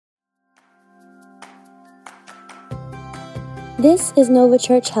This is Nova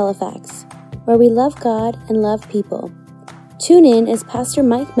Church Halifax, where we love God and love people. Tune in as Pastor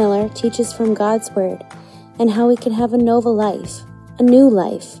Mike Miller teaches from God's Word and how we can have a Nova life, a new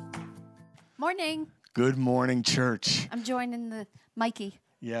life. Morning. Good morning, church. I'm joining the Mikey.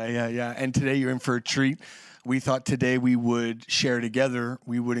 Yeah. And today you're in for a treat. We thought today we would share together.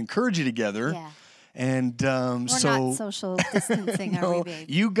 We would encourage you together. Yeah. And We're not social distancing, are we, babe?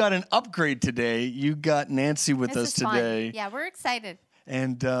 You got an upgrade today. You got Nancy with us today. Fun. Yeah, we're excited.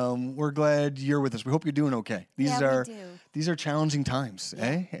 And we're glad you're with us. We hope you're doing okay. We do. These are challenging times,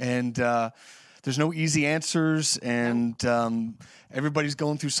 eh? And there's no easy answers, and everybody's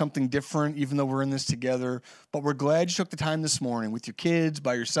going through something different, even though we're in this together. But we're glad you took the time this morning with your kids,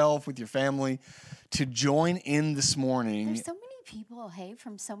 by yourself, with your family, to join in this morning. There's so many people, hey,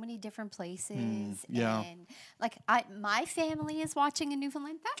 from so many different places. Yeah. And like my family is watching in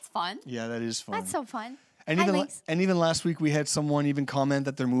Newfoundland. That's fun. Yeah, that is fun. That's so fun. And even last week we had someone even comment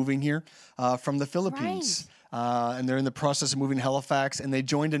that they're moving here from the Philippines. Right. And they're in the process of moving to Halifax, and they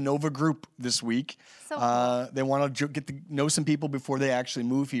joined a Nova group this week. So cool. They want to get to know some people before they actually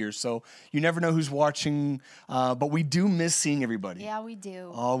move here. So you never know who's watching, but we do miss seeing everybody. Yeah, we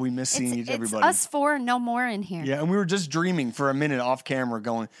do. Oh, we miss seeing everybody. It's us four and no more in here. Yeah, and we were just dreaming for a minute off camera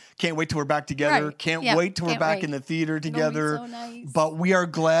going, can't wait till we're back together. Right. Can't Yeah, wait till we're can't back wait. in the theater together. So nice. But we are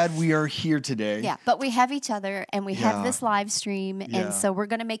glad we are here today. Yeah, but we have each other, and we have Yeah. this live stream, Yeah. and so we're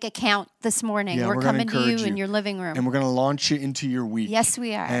going to make it count this morning. Yeah, we're we're gonna coming to you encourage in you. your living room. And we're going to launch you into your week. Yes,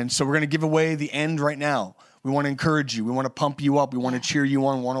 we are. And so we're going to give away the end right now. We want to encourage you. We want to pump you up. We want to cheer you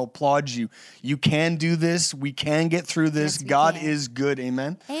on. We want to applaud you. You can do this. We can get through this. Yes, we God can. is good.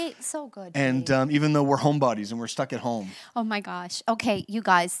 Amen. Hey, so good. And babe. even though we're homebodies and we're stuck at home. Oh my gosh. Okay, you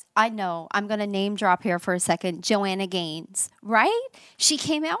guys, I know I'm going to name drop here for a second. Joanna Gaines, right? She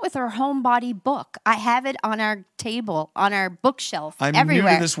came out with her homebody book. I have it on our table, on our bookshelf, I'm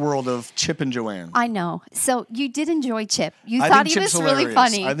everywhere. new to this world of Chip and Joanne. I know. So you did enjoy Chip. You I thought think he Chip's was really hilarious.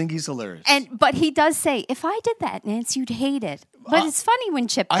 funny. I think he's hilarious. But he does say, if I did that, Nance, you'd hate it. But it's funny when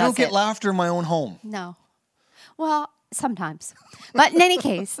Chip does I don't get it. laughter in my own home. No. Well, sometimes. But in any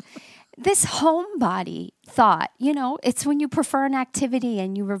case, this homebody thought, it's when you prefer an activity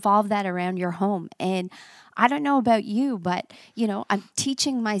and you revolve that around your home. And I don't know about you, but, I'm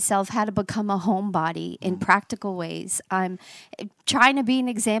teaching myself how to become a homebody in practical ways. I'm trying to be an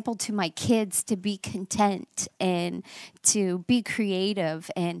example to my kids to be content and to be creative.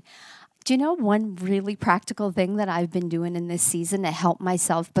 And do you know one really practical thing that I've been doing in this season to help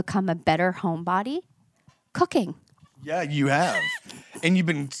myself become a better homebody? Cooking. Yeah, you have. And you've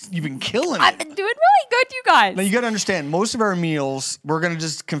been killing it. I've been doing really good, you guys. Now, you got to understand, most of our meals, we're going to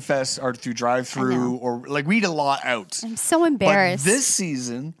just confess, are through I drive-through know. or, we eat a lot out. I'm so embarrassed. But this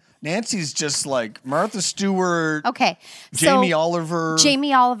season, Nancy's just like Martha Stewart, Okay. Jamie Oliver.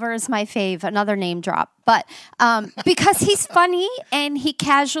 Jamie Oliver is my fave, another name drop. But because he's funny and he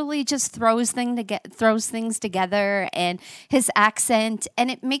casually just throws things together, and his accent,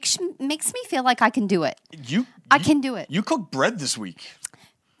 and it makes me feel like I can do it. I can do it. You cooked bread this week.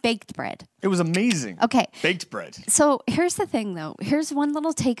 Baked bread. It was amazing. Okay. Baked bread. So here's the thing, though. Here's one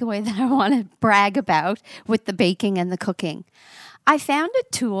little takeaway that I want to brag about with the baking and the cooking. I found a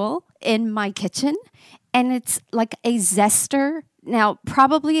tool in my kitchen, and it's like a zester. Now,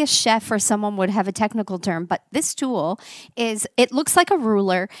 probably a chef or someone would have a technical term, but this tool it looks like a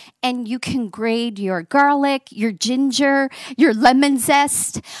ruler, and you can grade your garlic, your ginger, your lemon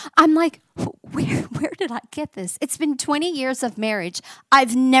zest. I'm like, where did I get this? It's been 20 years of marriage.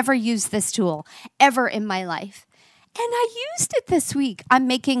 I've never used this tool ever in my life. And I used it this week. I'm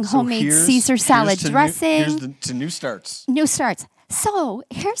making homemade Caesar salad dressing. Here's to new starts. New starts. So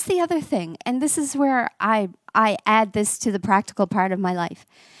here's the other thing, and this is where I add this to the practical part of my life.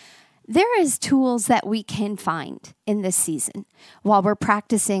 There is tools that we can find in this season while we're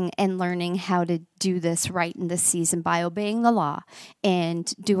practicing and learning how to do this right in this season by obeying the law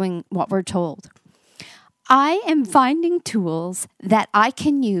and doing what we're told. I am finding tools that I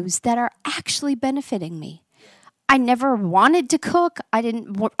can use that are actually benefiting me. I never wanted to cook. I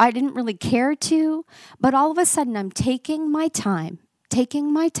didn't really care to, but all of a sudden I'm taking my time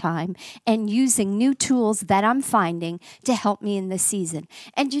and using new tools that I'm finding to help me in this season.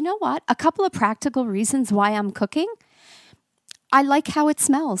 And you know what? A couple of practical reasons why I'm cooking. I like how it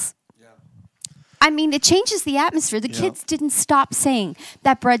smells. I mean, it changes the atmosphere. The kids didn't stop saying,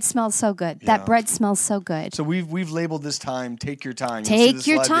 that bread smells so good. That bread smells so good. So we've labeled this time, take your time. Take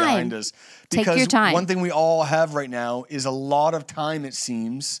your time. Behind us. Take your time. One thing we all have right now is a lot of time, it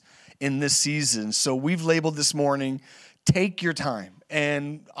seems, in this season. So we've labeled this morning, take your time.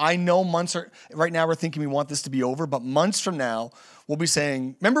 And I know right now we're thinking we want this to be over, but months from now, we'll be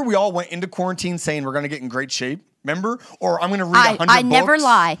saying, remember we all went into quarantine saying we're going to get in great shape? Remember? Or I'm going to read 100 books. I never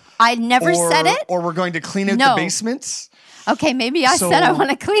lie. I never said it. Or we're going to clean out the basements. Okay, maybe I said I want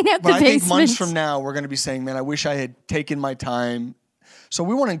to clean out the basements. But I think months from now, we're going to be saying, man, I wish I had taken my time. So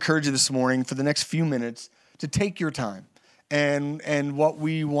we want to encourage you this morning for the next few minutes to take your time. And what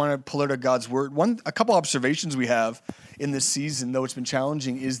we want to pull out of God's word. A couple observations we have in this season, though it's been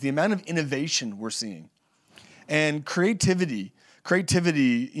challenging, is the amount of innovation we're seeing. And creativity,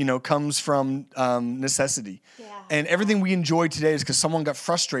 comes from necessity. Yeah. And everything we enjoy today is because someone got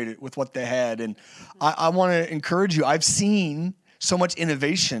frustrated with what they had. And I want to encourage you. I've seen so much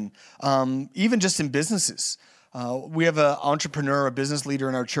innovation, even just in businesses. We have an entrepreneur, a business leader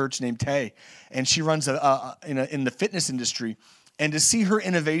in our church named Tay, and she runs in the fitness industry. And to see her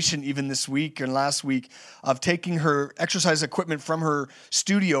innovation even this week and last week of taking her exercise equipment from her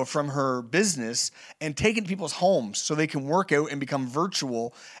studio, from her business, and taking it to people's homes so they can work out and become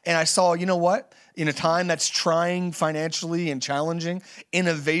virtual. And I saw, you know what? In a time that's trying financially and challenging,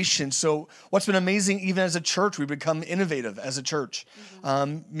 innovation. So what's been amazing, even as a church, we've become innovative as a church.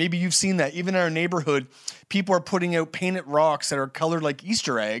 Mm-hmm. Maybe you've seen that. Even in our neighborhood, people are putting out painted rocks that are colored like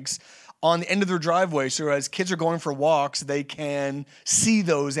Easter eggs on the end of their driveway, so as kids are going for walks, they can see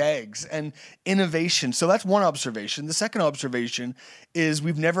those eggs. And innovation. So that's one observation. The second observation is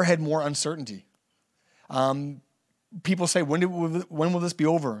we've never had more uncertainty. People say, when will this be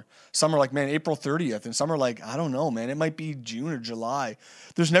over? Some are like, man, April 30th. And some are like, I don't know, man. It might be June or July.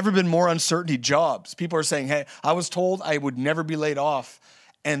 There's never been more uncertainty. Jobs. People are saying, hey, I was told I would never be laid off.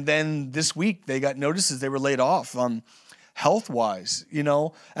 And then this week, they got notices they were laid off. Health-wise,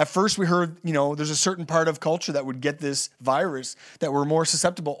 at first we heard, there's a certain part of culture that would get this virus, that were more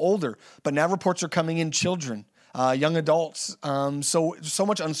susceptible, older. But now reports are coming in, children, young adults. So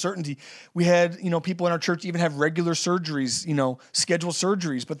much uncertainty. We had, people in our church even have regular surgeries, scheduled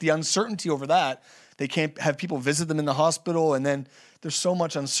surgeries. But the uncertainty over that, they can't have people visit them in the hospital. And then there's so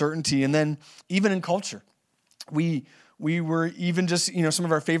much uncertainty. And then even in culture, we were even just, some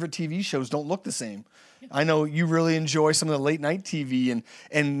of our favorite TV shows don't look the same. I know you really enjoy some of the late night TV,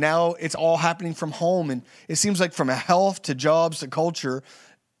 and now it's all happening from home. And it seems like from health to jobs to culture,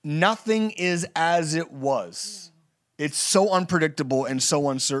 nothing is as it was. It's so unpredictable and so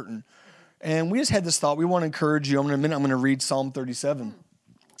uncertain. And we just had this thought. We want to encourage you. I'm going to read Psalm 37.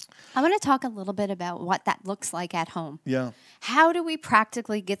 I want to talk a little bit about what that looks like at home. Yeah. How do we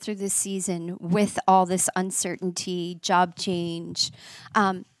practically get through this season with all this uncertainty, job change?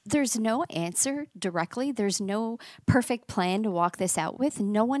 There's no answer directly. There's no perfect plan to walk this out with.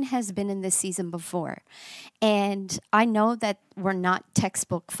 No one has been in this season before. And I know that we're not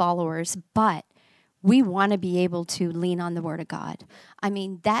textbook followers, but we want to be able to lean on the Word of God. I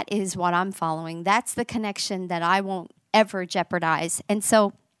mean, that is what I'm following. That's the connection that I won't ever jeopardize. And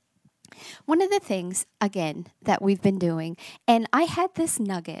so one of the things, again, that we've been doing, and I had this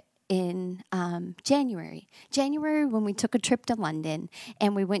nugget in January when we took a trip to London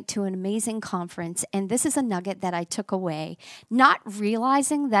and we went to an amazing conference. And this is a nugget that I took away, not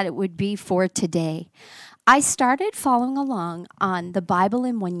realizing that it would be for today. I started following along on the Bible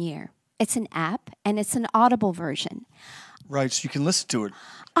in 1 year. It's an app and it's an Audible version. Right, so you can listen to it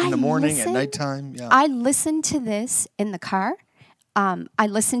in the morning, at nighttime. Yeah. I listen to this in the car. I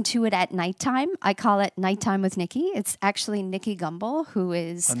listen to it at nighttime. I call it Nighttime with Nikki. It's actually Nikki Gumbel, who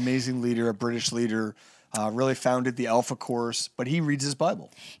is amazing leader, a British leader, really founded the Alpha Course, but he reads his Bible.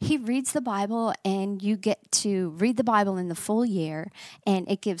 He reads the Bible, and you get to read the Bible in the full year, and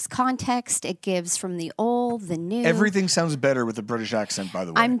it gives context. It gives from the old, the new. Everything sounds better with a British accent, by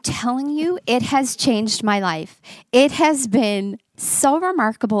the way. I'm telling you, it has changed my life. It has been so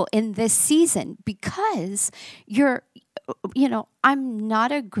remarkable in this season because I'm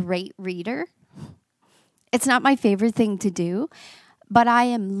not a great reader. It's not my favorite thing to do, but I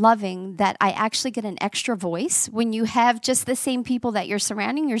am loving that I actually get an extra voice when you have just the same people that you're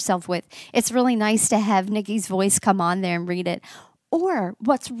surrounding yourself with. It's really nice to have Nikki's voice come on there and read it. Or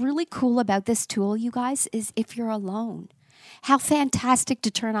what's really cool about this tool, you guys, is if you're alone. How fantastic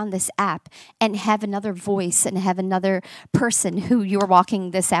to turn on this app and have another voice and have another person who you're walking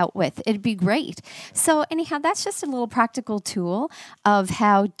this out with. It'd be great. So anyhow, that's just a little practical tool of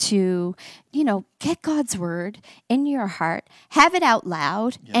how to, get God's word in your heart, have it out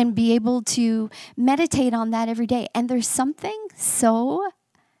loud, and be able to meditate on that every day. And there's something so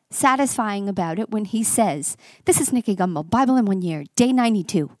satisfying about it when he says, this is Nikki Gumbel, Bible in 1 year, day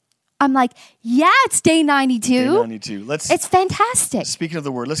 92. I'm like, yeah, it's day 92. Day 92. It's fantastic. Speaking of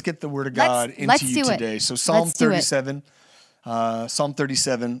the word, let's get the word of God into you today. So Psalm 37, Psalm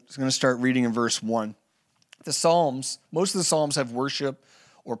 37. I'm going to start reading in verse 1. The Psalms, most of the Psalms have worship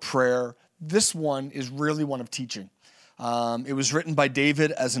or prayer. This one is really one of teaching. It was written by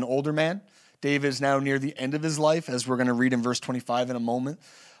David as an older man. David is now near the end of his life, as we're going to read in verse 25 in a moment.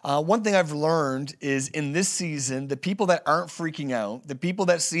 One thing I've learned is in this season, the people that aren't freaking out, the people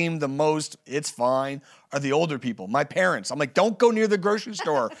that seem the most, it's fine, are the older people. My parents. I'm like, don't go near the grocery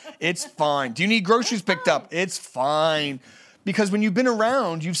store. It's fine. Do you need groceries picked up? It's fine. Because when you've been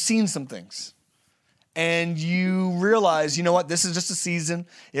around, you've seen some things. And you realize, you know what, this is just a season.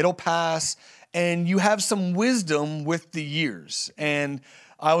 It'll pass. And you have some wisdom with the years. And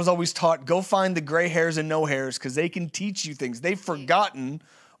I was always taught, go find the gray hairs and no hairs because they can teach you things. They've forgotten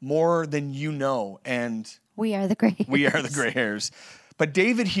more than you know. And we are the gray hairs. We are the gray hairs. But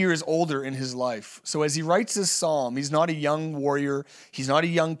David here is older in his life. So as he writes this psalm, he's not a young warrior. He's not a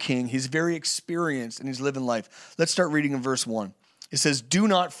young king. He's very experienced and he's living life. Let's start reading in verse 1. It says, do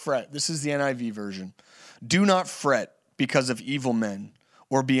not fret. This is the NIV version. Do not fret because of evil men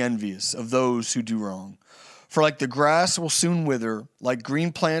or be envious of those who do wrong. For like the grass will soon wither, like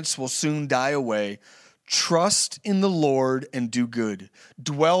green plants will soon die away. Trust in the Lord and do good.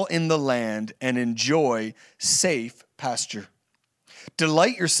 Dwell in the land and enjoy safe pasture.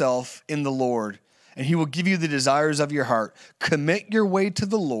 Delight yourself in the Lord, and he will give you the desires of your heart. Commit your way to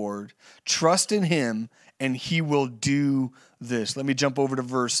the Lord. Trust in him, and he will do this. Let me jump over to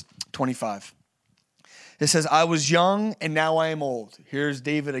verse 25. It says, I was young, and now I am old. Here's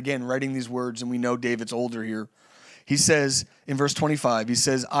David again writing these words, and we know David's older here. He says, in verse 25, he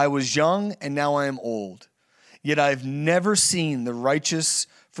says, I was young, and now I am old. Yet I've never seen the righteous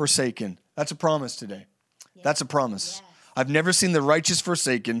forsaken. That's a promise today. Yes. That's a promise. Yes. I've never seen the righteous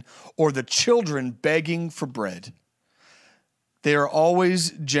forsaken or the children begging for bread. They are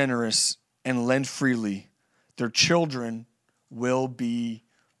always generous and lend freely. Their children will be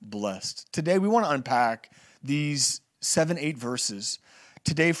blessed. Today, we want to unpack these 7-8 verses.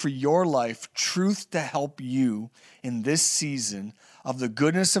 Today, for your life, truth to help you in this season of the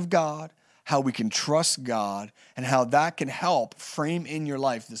goodness of God, how we can trust God, and how that can help frame in your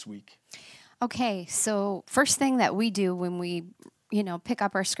life this week. Okay, so first thing that we do when we, pick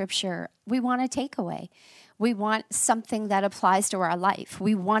up our scripture, we want a takeaway. We want something that applies to our life.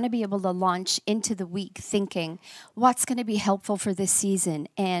 We want to be able to launch into the week thinking, what's going to be helpful for this season?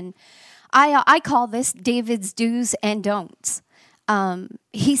 And I call this David's do's and don'ts.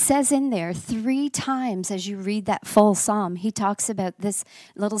 He says in there 3 times as you read that full psalm, he talks about this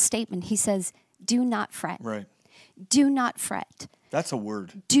little statement. He says, do not fret. Right. Do not fret. That's a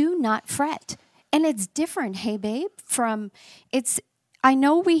word. Do not fret. And it's different, hey, babe, I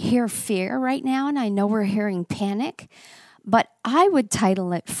know we hear fear right now, and I know we're hearing panic, but I would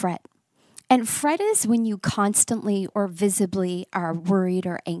title it fret. And fret is when you constantly or visibly are worried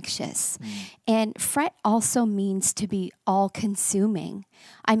or anxious. And fret also means to be all-consuming.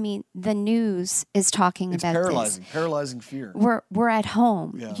 I mean, the news is talking about paralyzing, this. Paralyzing fear. We're at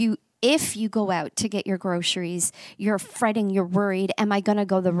home. Yeah. If you go out to get your groceries, you're fretting, you're worried, am I going to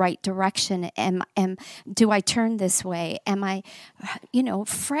go the right direction? Do I turn this way?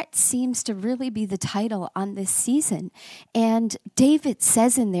 Fret seems to really be the title on this season. And David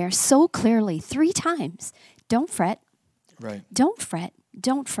says in there so clearly 3 times, don't fret. Right. Don't fret.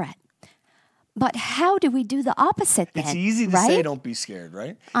 Don't fret. But how do we do the opposite then? It's easy to say don't be scared,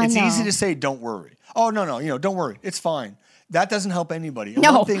 right? It's easy to say don't worry. Oh, no, don't worry. It's fine. That doesn't help anybody.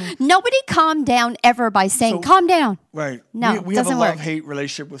 No, nobody calmed down ever by saying, calm down. Right. No, we have a love-hate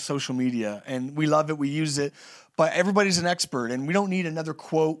relationship with social media, and we love it. We use it. But everybody's an expert, and we don't need another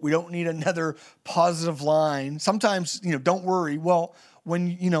quote. We don't need another positive line. Sometimes, don't worry. Well,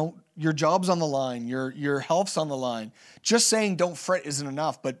 when, your job's on the line, your health's on the line, just saying don't fret isn't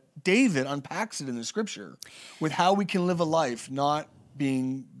enough. But David unpacks it in the scripture with how we can live a life not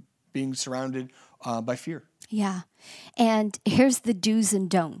being surrounded by fear. Yeah. And here's the do's and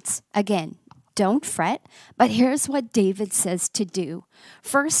don'ts. Again, don't fret, but here's what David says to do.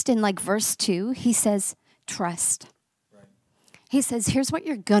 First, in verse 2, he says, trust. Right. He says, here's what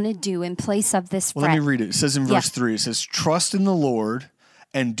you're going to do in place of this fret. Let me read it. It says in verse 3, it says, trust in the Lord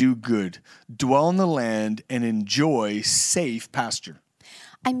and do good. Dwell in the land and enjoy safe pasture.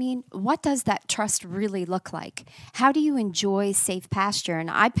 I mean, what does that trust really look like? How do you enjoy safe pasture? And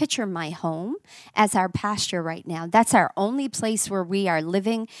I picture my home as our pasture right now. That's our only place where we are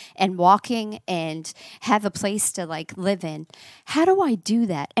living and walking and have a place to live in. How do I do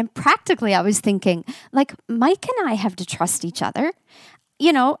that? And practically, I was thinking, Mike and I have to trust each other.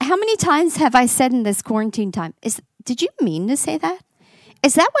 How many times have I said in this quarantine time, did you mean to say that?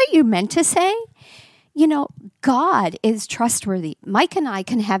 Is that what you meant to say? You know, God is trustworthy. Mike and I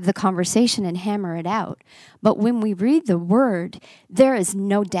can have the conversation and hammer it out. But when we read the word, there is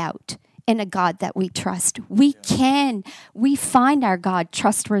no doubt in a God that we trust. We find our God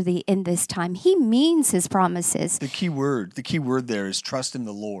trustworthy in this time. He means his promises. The key word there is trust in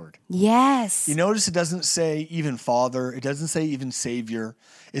the Lord. Yes. You notice it doesn't say even Father. It doesn't say even Savior.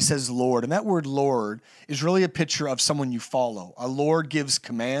 It says Lord. And that word Lord is really a picture of someone you follow. A Lord gives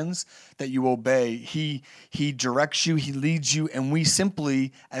commands that you obey. He directs you. He leads you. And we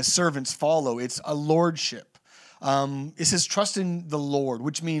simply, as servants, follow. It's a lordship. It says trust in the Lord,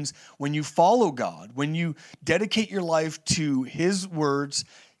 which means when you follow God, when you dedicate your life to his words,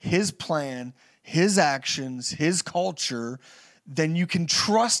 his plan, his actions, his culture, then you can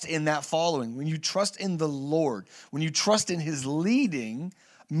trust in that following. When you trust in the Lord, when you trust in his leading,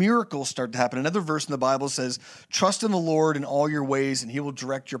 miracles start to happen. Another verse in the Bible says, trust in the Lord in all your ways and he will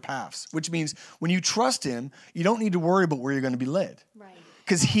direct your paths, which means when you trust him, you don't need to worry about where you're going to be led. Right.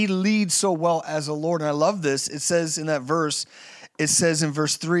 Because he leads so well as a Lord. And I love this. It says in that verse, it says in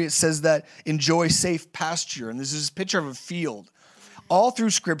verse 3, it says that enjoy safe pasture. And this is a picture of a field. All through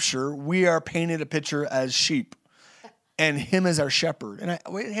Scripture, we are painted a picture as sheep and him as our shepherd. And I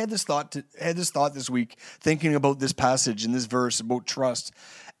had this thought this week thinking about this passage in this verse about trust.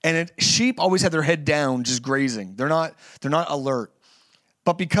 And sheep always have their head down just grazing. They're not alert.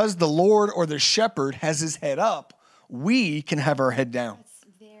 But because the Lord or the shepherd has his head up, we can have our head down.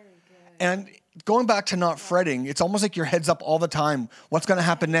 And going back to not fretting, it's almost like your head's up all the time. What's going to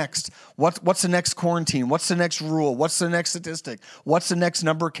happen next? What's the next quarantine? What's the next rule? What's the next statistic? What's the next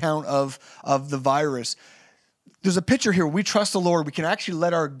number count of the virus? There's a picture here. We trust the Lord. We can actually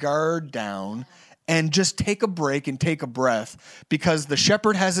let our guard down and just take a break and take a breath because the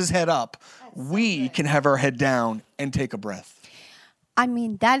shepherd has his head up. We can have our head down and take a breath. I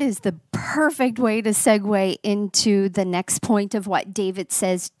mean, that is the perfect way to segue into the next point of what David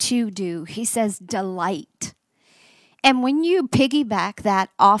says to do. He says, delight. And when you piggyback that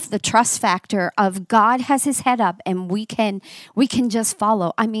off the trust factor of God has his head up and we can just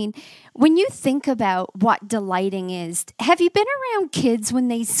follow. I mean, when you think about what delighting is, have you been around kids when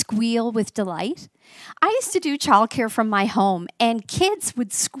they squeal with delight? I used to do childcare from my home, and kids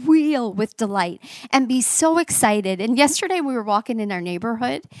would squeal with delight and be so excited. And yesterday we were walking in our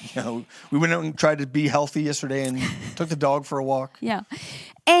neighborhood. Yeah, we went out and tried to be healthy yesterday and took the dog for a walk. Yeah.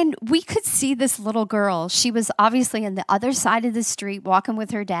 And we could see this little girl. She was obviously on the other side of the street walking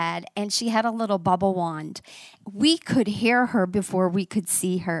with her dad, and she had a little bubble wand. We could hear her before we could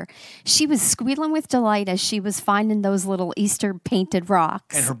see her. She was squealing with delight as she was finding those little Easter painted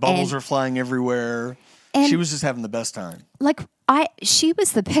rocks. And her bubbles were flying everywhere. And she was just having the best time. She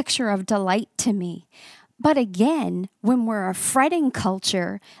was the picture of delight to me. But again, when we're a fretting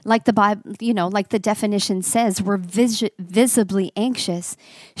culture, like the Bible, like the definition says, we're visibly anxious.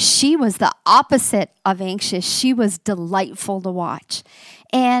 She was the opposite of anxious. She was delightful to watch.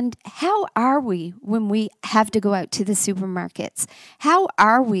 And how are we when we have to go out to the supermarkets? How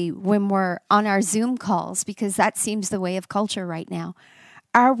are we when we're on our Zoom calls? Because that seems the way of culture right now.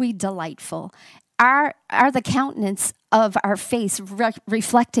 Are we delightful? Are the countenance of our face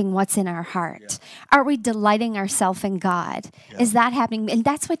reflecting what's in our heart? Yeah. Are we delighting ourselves in God? Yeah. Is that happening? And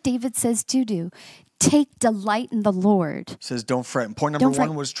that's what David says to do. Take delight in the Lord. It says don't fret. And point number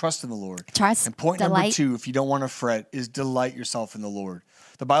one was trust in the Lord. Trust, and point delight. Number two, if you don't want to fret, is delight yourself in the Lord.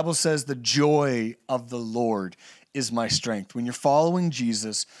 The Bible says the joy of the Lord is my strength. When you're following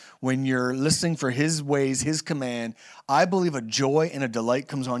Jesus, when you're listening for his ways, his command, I believe a joy and a delight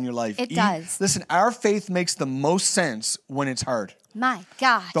comes on your life. It does. Listen, our faith makes the most sense when it's hard. My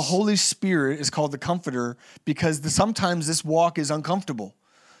gosh. The Holy Spirit is called the Comforter because sometimes this walk is uncomfortable.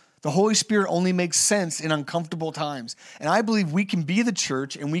 The Holy Spirit only makes sense in uncomfortable times. And I believe we can be the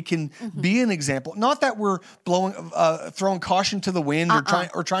church and we can be an example. Not that we're throwing caution to the wind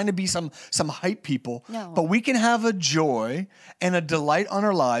or trying to be some hype people. No. But we can have a joy and a delight on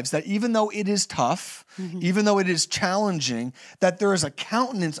our lives that even though it is tough, even though it is challenging, that there is a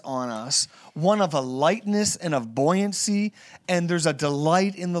countenance on us, one of a lightness and of buoyancy, and there's a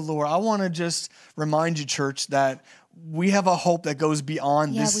delight in the Lord. I want to just remind you, church, that we have a hope that goes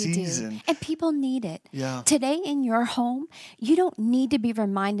beyond this season. Do. And people need it. Yeah. Today in your home, you don't need to be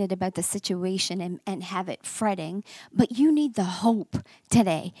reminded about the situation and have it fretting, but you need the hope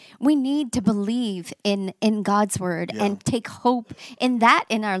today. We need to believe in God's word and take hope in that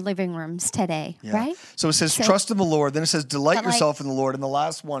in our living rooms today, right? So it says, trust in the Lord. Then it says, delight yourself in the Lord. And the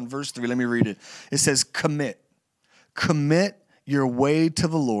last one, verse 3, let me read it. It says, commit. Commit your way to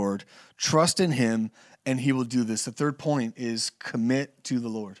the Lord. Trust in him, and he will do this. The third point is commit to the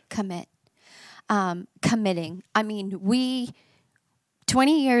Lord. Commit. committing. I mean,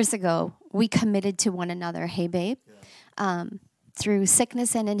 20 years ago, we committed to one another. Hey, babe. Through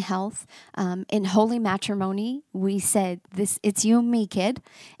sickness and in health, in holy matrimony, we said, it's you and me, kid.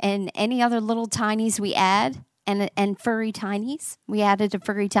 And any other little tinies we add, and furry tinies. We added a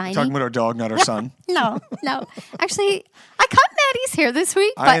furry tiny. Talking about our dog, not our son. No. Actually, I cut Maddie's hair this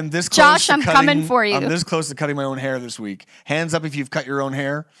week, but I am this close Josh, to I'm cutting, coming for you. I'm this close to cutting my own hair this week. Hands up if you've cut your own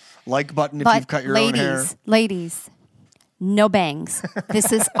hair. Like button if you've cut your own hair. Ladies, no bangs.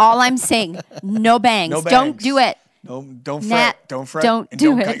 This is all I'm saying. No bangs. No bangs. Don't do it. No, don't Nat, fret. Don't fret. don't and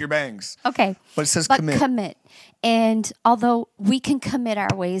do don't it. cut your bangs. Okay. But it says But commit. And although we can commit our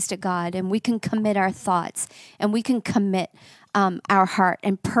ways to God, and we can commit our thoughts, and we can commit our heart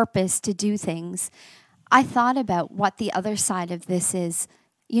and purpose to do things, I thought about what the other side of this is.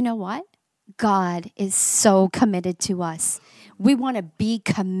 You know what? God is so committed to us. We want to be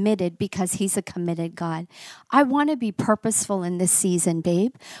committed because he's a committed God. I want to be purposeful in this season,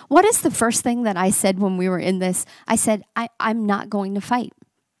 babe. What is the first thing that I said when we were in this? I said, I'm not going to fight.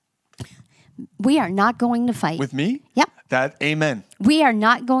 We are not going to fight. With me? Yep. Amen. We are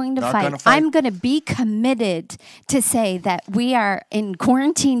not going to Not fight. gonna fight. I'm going to be committed to say that we are in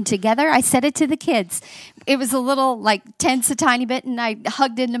quarantine together. I said it to the kids. It was a little tense a tiny bit, and I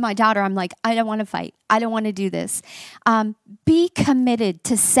hugged into my daughter. I'm like, I don't want to fight. I don't want to do this. Be committed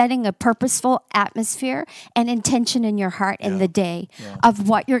to setting a purposeful atmosphere and intention in your heart in the day of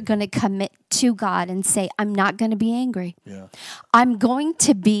what you're going to commit to God and say, I'm not going to be angry. Yeah. I'm going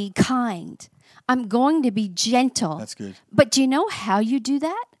to be kind. I'm going to be gentle. That's good. But do you know how you do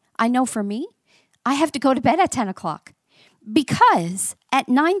that? I know for me, I have to go to bed at 10 o'clock because at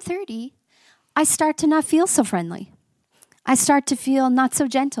 9:30, I start to not feel so friendly. I start to feel not so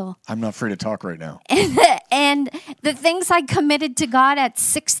gentle. I'm not free to talk right now. And the things I committed to God at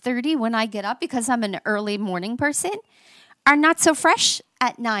 6:30 when I get up, because I'm an early morning person, are not so fresh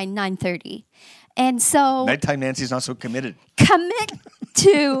at 9:30. And so Nighttime Nancy's not so committed. commit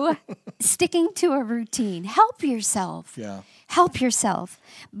to sticking to a routine. Help yourself. Yeah. Help yourself.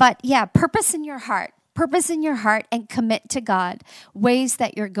 But yeah, purpose in your heart. Purpose in your heart and commit to God. Ways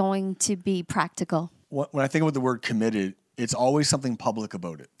that you're going to be practical. When I think about the word committed, it's always something public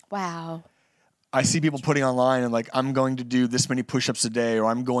about it. Wow. I see people putting online and I'm going to do this many push-ups a day, or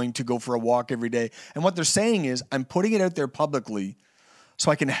I'm going to go for a walk every day. And what they're saying is, I'm putting it out there publicly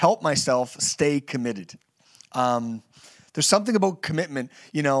so I can help myself stay committed. There's something about commitment.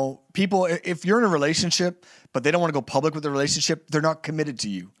 You know, people, if you're in a relationship, but they don't want to go public with the relationship, they're not committed to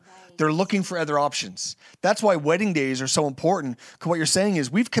you. Right. They're looking for other options. That's why wedding days are so important. Because what you're saying is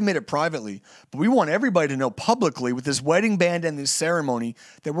we've committed privately, but we want everybody to know publicly with this wedding band and this ceremony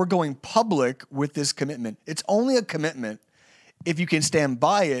that we're going public with this commitment. It's only a commitment if you can stand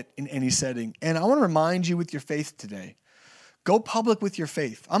by it in any setting. And I want to remind you with your faith today. Go public with your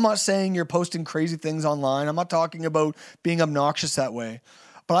faith. I'm not saying you're posting crazy things online. I'm not talking about being obnoxious that way.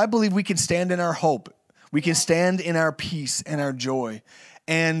 But I believe we can stand in our hope. We can stand in our peace and our joy.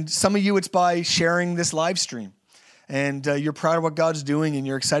 And some of you, it's by sharing this live stream. And you're proud of what God's doing, and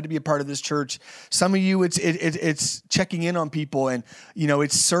you're excited to be a part of this church. Some of you, it's checking in on people, and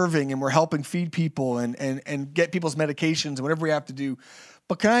it's serving, and we're helping feed people and get people's medications and whatever we have to do.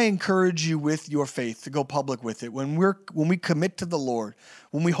 But can I encourage you with your faith to go public with it? When we commit to the Lord,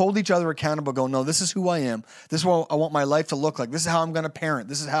 when we hold each other accountable, go, no, this is who I am. This is what I want my life to look like. This is how I'm going to parent.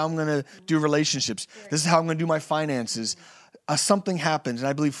 This is how I'm going to do relationships. This is how I'm going to do my finances. Something happens, and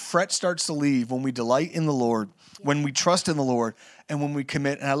I believe fret starts to leave when we delight in the Lord, when we trust in the Lord, and when we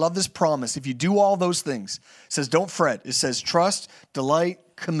commit. And I love this promise. If you do all those things, it says don't fret. It says trust, delight,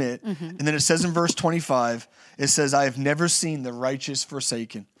 commit. Mm-hmm. And then it says in verse 25, it says, I have never seen the righteous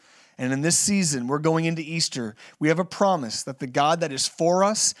forsaken. And in this season, we're going into Easter. We have a promise that the God that is for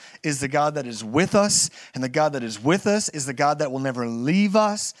us is the God that is with us. And the God that is with us is the God that will never leave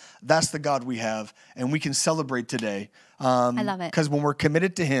us. That's the God we have. And we can celebrate today. I love it. Because when we're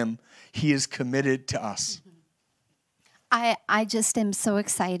committed to him, he is committed to us. I just am so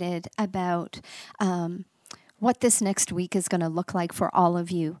excited about what this next week is going to look like for all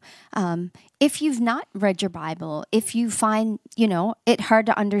of you. If you've not read your Bible, if you find, it hard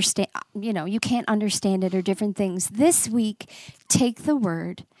to understand, you can't understand it or different things, this week, take the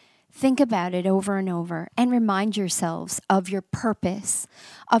word, think about it over and over, and remind yourselves of your purpose,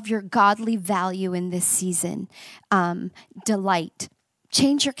 of your godly value in this season. Delight.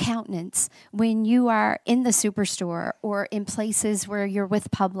 Change your countenance when you are in the superstore or in places where you're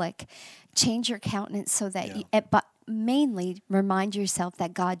with public. Change your countenance so that, but mainly remind yourself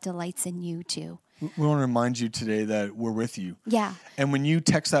that God delights in you too. We want to remind you today that we're with you. Yeah. And when you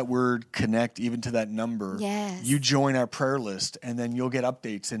text that word connect even to that number, Yes. you join our prayer list, and then you'll get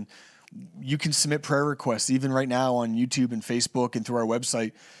updates. And you can submit prayer requests even right now on YouTube and Facebook and through our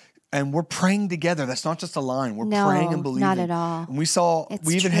website. And we're praying together. That's not just a line. We're praying and believing. Not at all. And we It's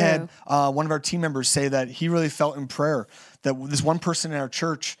even true. had one of our team members say that he really felt in prayer that this one person in our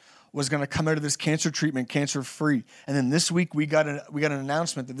church was going to come out of this cancer treatment cancer-free. And then this week we got an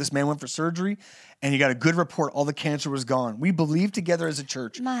announcement that this man went for surgery, and he got a good report. All the cancer was gone. We believe together as a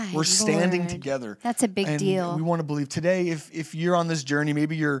church. We're standing Lord. together. That's a big deal. We want to believe today. If you're on this journey,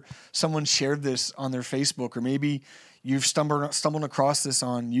 maybe someone shared this on their Facebook, or maybe you've stumbled across this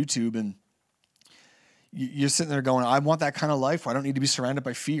on YouTube, and you're sitting there going, I want that kind of life where I don't need to be surrounded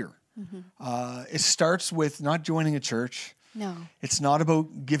by fear. Mm-hmm. It starts with not joining a church. No. It's not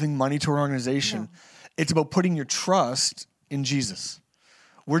about giving money to an organization. No. It's about putting your trust in Jesus.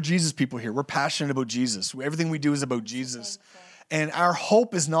 We're Jesus people here. We're passionate about Jesus. Everything we do is about Jesus. And our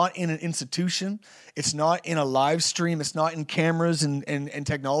hope is not in an institution. It's not in a live stream. It's not in cameras and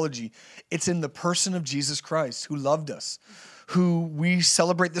technology. It's in the person of Jesus Christ, who loved us, who we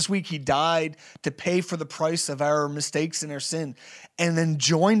celebrate this week. He died to pay for the price of our mistakes and our sin, and then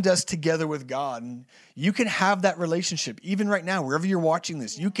joined us together with God. And you can have that relationship even right now, wherever you're watching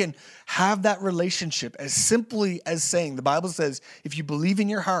this. You can have that relationship as simply as saying, the Bible says, if you believe in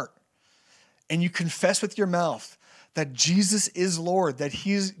your heart and you confess with your mouth that Jesus is Lord, that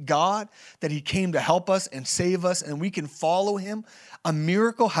he is God, that he came to help us and save us, and we can follow him, a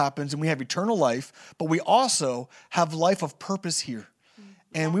miracle happens and we have eternal life, but we also have life of purpose here.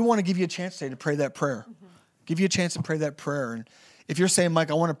 And we want to give you a chance today to pray that prayer. Give you a chance to pray that prayer. And if you're saying,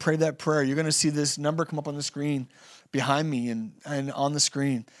 Mike, I want to pray that prayer, you're going to see this number come up on the screen behind me and on the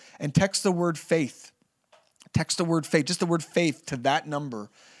screen. And text the word faith. Text the word faith, just the word faith, to that number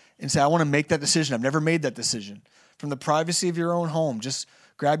and say, I want to make that decision. I've never made that decision. From the privacy of your own home, just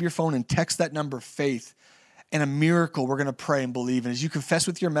grab your phone and text that number, faith, and a miracle we're going to pray and believe. And as you confess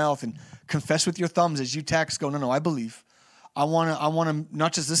with your mouth and confess with your thumbs, as you text, go, no, I believe. I want to,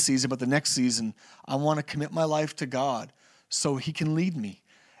 not just this season, but the next season, I want to commit my life to God so he can lead me.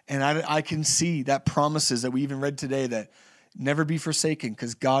 And I can see that promises that we even read today, that never be forsaken,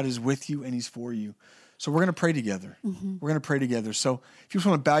 because God is with you and he's for you. So we're going to pray together. We're going to pray together. So if you just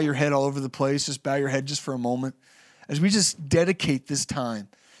want to bow your head all over the place, just bow your head just for a moment. As we just dedicate this time,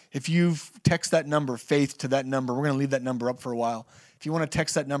 if you've texted that number, faith, to that number, we're going to leave that number up for a while. If you want to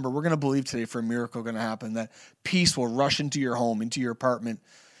text that number, we're going to believe today for a miracle going to happen, that peace will rush into your home, into your apartment.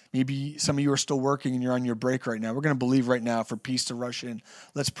 Maybe some of you are still working and you're on your break right now. We're going to believe right now for peace to rush in.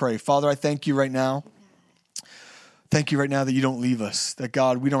 Let's pray. Father, I thank you right now. Thank you right now that you don't leave us, that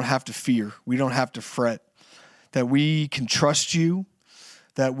God, we don't have to fear. We don't have to fret, that we can trust you,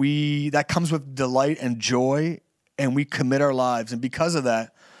 that comes with delight and joy, and we commit our lives. And because of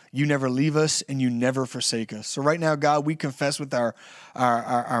that, you never leave us and you never forsake us. So right now, God, we confess with our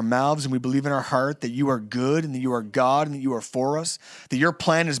mouths, and we believe in our heart that you are good and that you are God and that you are for us, that your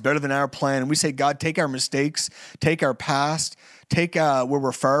plan is better than our plan. And we say, God, take our mistakes, take our past, take where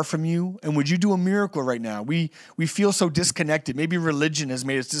we're far from you, and would you do a miracle right now? We feel so disconnected. Maybe religion has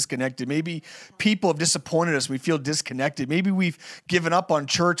made us disconnected. Maybe people have disappointed us. We feel disconnected. Maybe we've given up on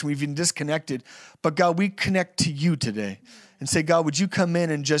church and we've been disconnected. But God, we connect to you today and say, God, would you come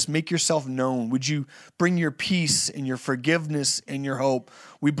in and just make yourself known? Would you bring your peace and your forgiveness and your hope?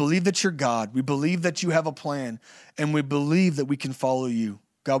 We believe that you're God. We believe that you have a plan, and we believe that we can follow you.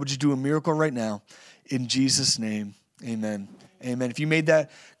 God, would you do a miracle right now? In Jesus' name, amen. Amen. If you made that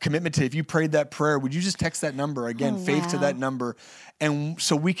commitment today, if you prayed that prayer, would you just text that number again, faith to that number, and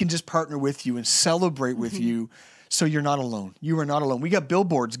so we can just partner with you and celebrate with you, so you're not alone. You are not alone. We got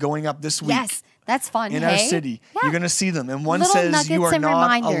billboards going up this week. Yes, that's fun. In our city. Yeah. You're going to see them. And one Little says you are nuggets and not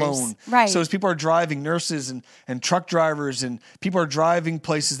reminders. alone. Right. So as people are driving, nurses and truck drivers and people are driving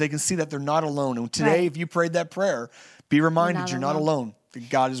places, they can see that they're not alone. And today, if you prayed that prayer, be reminded you're not alone. That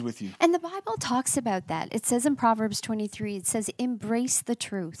God is with you. And the Bible talks about that. It says in Proverbs 23, it says, embrace the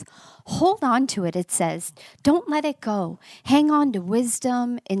truth. Hold on to it, it says. Don't let it go. Hang on to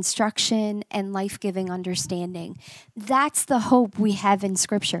wisdom, instruction, and life-giving understanding. That's the hope we have in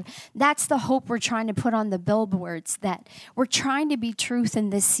Scripture. That's the hope we're trying to put on the billboards, that we're trying to be truth in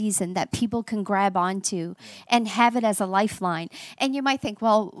this season that people can grab onto and have it as a lifeline. And you might think,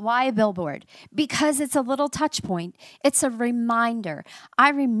 well, why a billboard? Because it's a little touch point. It's a reminder. I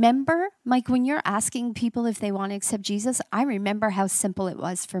remember, Mike, when you're asking people if they want to accept Jesus, I remember how simple it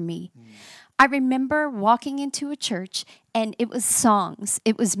was for me. I remember walking into a church And it was songs,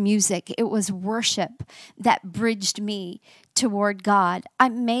 it was music, it was worship that bridged me toward God. I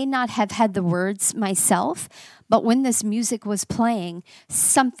may not have had the words myself, but when this music was playing,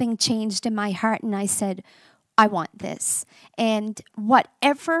 something changed in my heart, and I said, I want this. And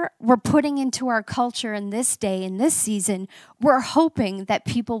whatever we're putting into our culture in this day, in this season, we're hoping that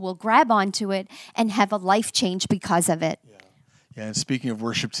people will grab onto it and have a life change because of it. Yeah, and speaking of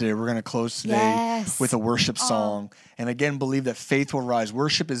worship today, we're going to close today with a worship song. And again, believe that faith will rise.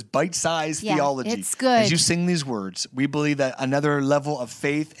 Worship is bite-sized theology. It's good. As you sing these words, we believe that another level of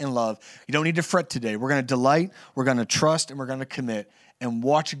faith and love. You don't need to fret today. We're going to delight, we're going to trust, and we're going to commit and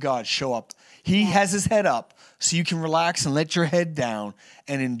watch God show up. He has his head up, so you can relax and let your head down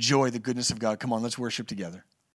and enjoy the goodness of God. Come on, let's worship together.